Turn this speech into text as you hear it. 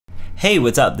Hey,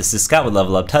 what's up? This is Scott with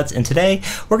Level Up Tuts, and today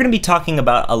we're going to be talking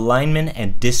about alignment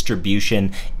and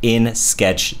distribution in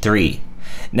Sketch 3.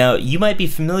 Now, you might be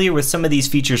familiar with some of these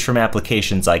features from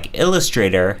applications like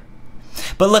Illustrator,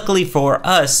 but luckily for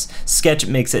us, Sketch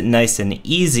makes it nice and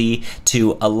easy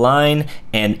to align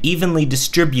and evenly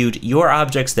distribute your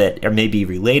objects that are maybe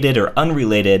related or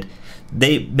unrelated.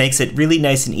 Makes it really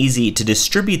nice and easy to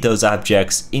distribute those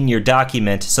objects in your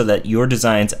document so that your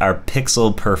designs are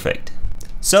pixel perfect.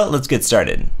 So let's get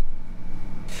started.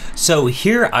 So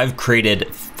here I've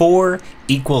created 4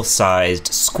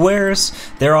 equal-sized squares.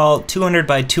 They're all 200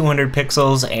 by 200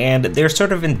 pixels and they're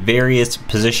sort of in various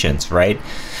positions, right?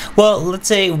 Well, let's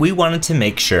say we wanted to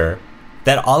make sure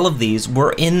that all of these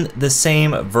were in the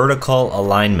same vertical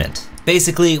alignment.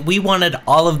 Basically, we wanted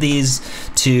all of these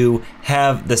to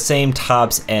have the same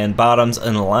tops and bottoms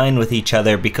in line with each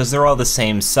other because they're all the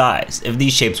same size. If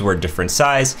these shapes were a different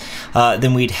size,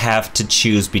 then we'd have to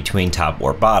choose between top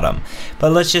or bottom.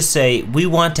 But let's just say we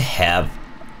want to have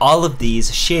all of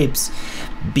these shapes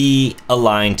be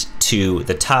aligned to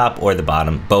the top or the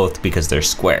bottom, both because they're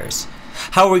squares.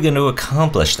 How are we going to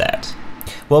accomplish that?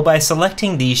 Well, by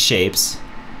selecting these shapes,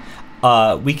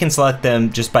 we can select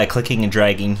them just by clicking and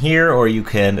dragging here, or you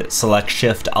can select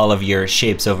shift all of your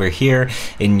shapes over here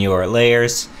in your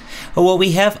layers. What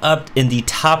we have up in the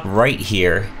top right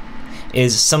here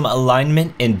is some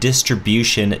alignment and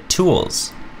distribution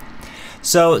tools.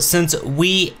 So since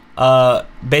we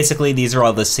basically these are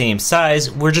all the same size,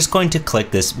 we're just going to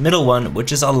click this middle one,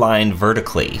 which is align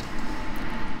vertically.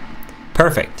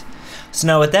 Perfect. So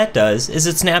now what that does is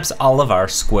it snaps all of our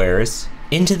squares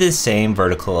into the same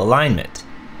vertical alignment.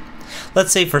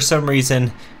 Let's say for some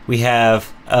reason we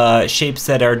have shapes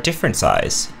that are different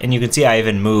size, and you can see I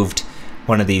even moved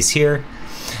one of these here.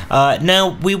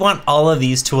 Now we want all of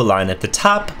these to align at the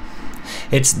top.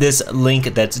 It's this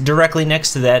link that's directly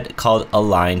next to that called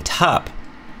Align Top.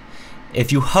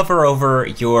 If you hover over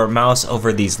your mouse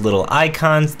over these little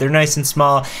icons, they're nice and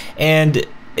small, and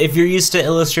if you're used to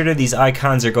Illustrator, these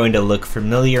icons are going to look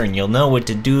familiar and you'll know what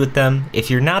to do with them. If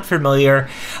you're not familiar,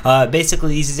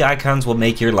 basically these icons will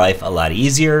make your life a lot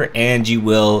easier, and you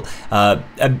will,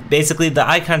 basically the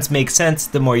icons make sense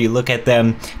the more you look at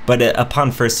them, but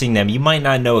upon first seeing them, you might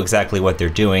not know exactly what they're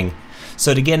doing.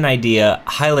 So to get an idea,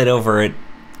 highlight over it,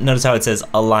 notice how it says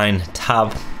Align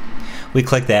Top. We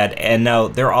click that, and now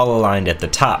they're all aligned at the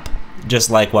top. Just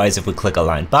likewise, if we click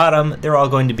Align Bottom, they're all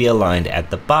going to be aligned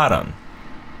at the bottom.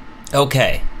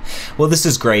 Okay, well this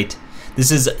is great.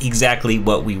 This is exactly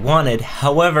what we wanted.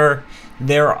 However,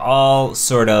 they're all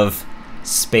sort of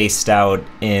spaced out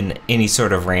in any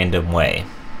sort of random way.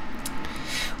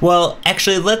 Well,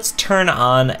 actually, let's turn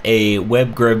on a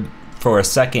web grid for a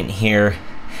second here,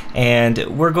 and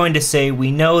we're going to say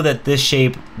we know that this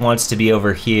shape wants to be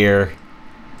over here,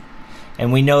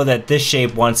 and we know that this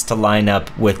shape wants to line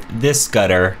up with this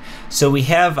gutter. So we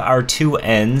have our 2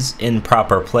 ends in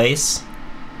proper place.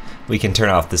 We can turn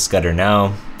off this gutter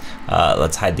now.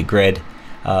 Let's hide the grid.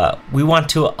 We want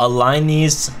to align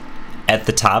these at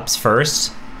the tops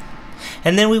first,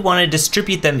 and then we want to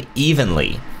distribute them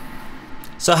evenly.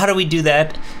 So how do we do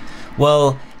that?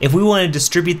 Well, if we want to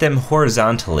distribute them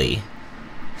horizontally,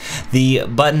 the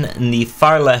button in the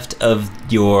far left of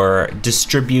your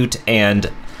distribute and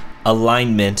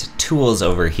alignment tools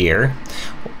over here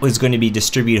is going to be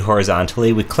distribute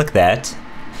horizontally. We click that,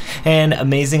 and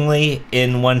amazingly,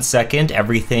 in 1 second,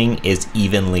 everything is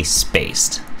evenly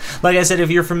spaced. Like I said,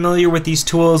 if you're familiar with these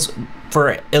tools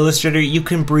for Illustrator, you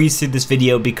can breeze through this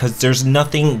video because there's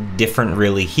nothing different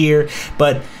really here,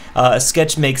 but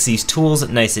Sketch makes these tools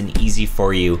nice and easy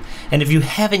for you. And if you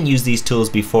haven't used these tools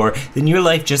before, then your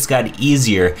life just got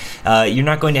easier. You're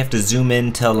not going to have to zoom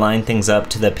in to line things up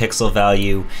to the pixel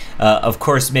value. Of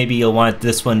course, maybe you'll want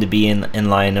this one to be in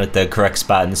line with the correct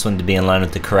spot and this one to be in line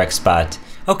with the correct spot.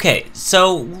 Okay,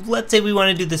 so let's say we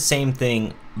want to do the same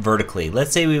thing vertically.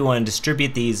 Let's say we want to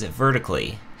distribute these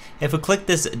vertically. If we click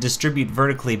this distribute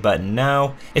vertically button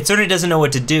now, it sort of doesn't know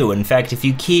what to do. In fact, if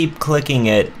you keep clicking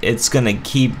it, it's going to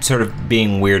keep sort of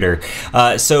being weirder.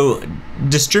 So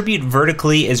distribute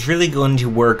vertically is really going to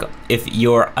work if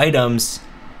your items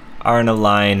are in a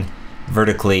line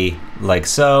vertically like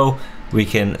so. We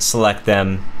can select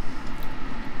them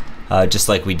just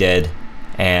like we did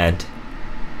and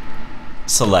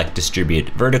select distribute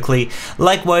vertically.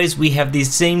 Likewise, we have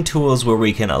these same tools where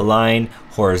we can align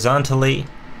horizontally,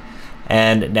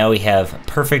 and now we have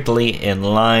perfectly in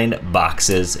line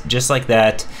boxes just like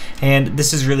that. And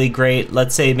this is really great.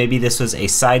 Let's say maybe this was a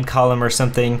side column or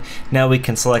something. Now we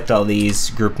can select all these,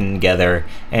 group them together,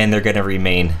 and they're going to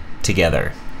remain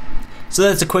together. So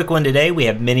that's a quick one today. We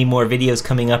have many more videos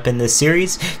coming up in this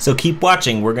series, so keep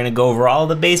watching. We're going to go over all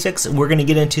the basics. We're going to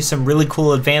get into some really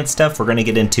cool advanced stuff. We're going to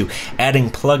get into adding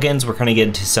plugins. We're going to get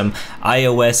into some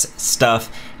iOS stuff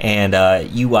and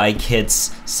UI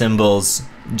kits, symbols.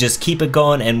 Just keep it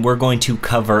going, and we're going to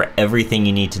cover everything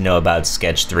you need to know about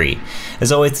Sketch 3.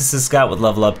 As always, this is Scott with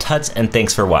Level Up Tuts, and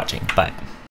thanks for watching. Bye.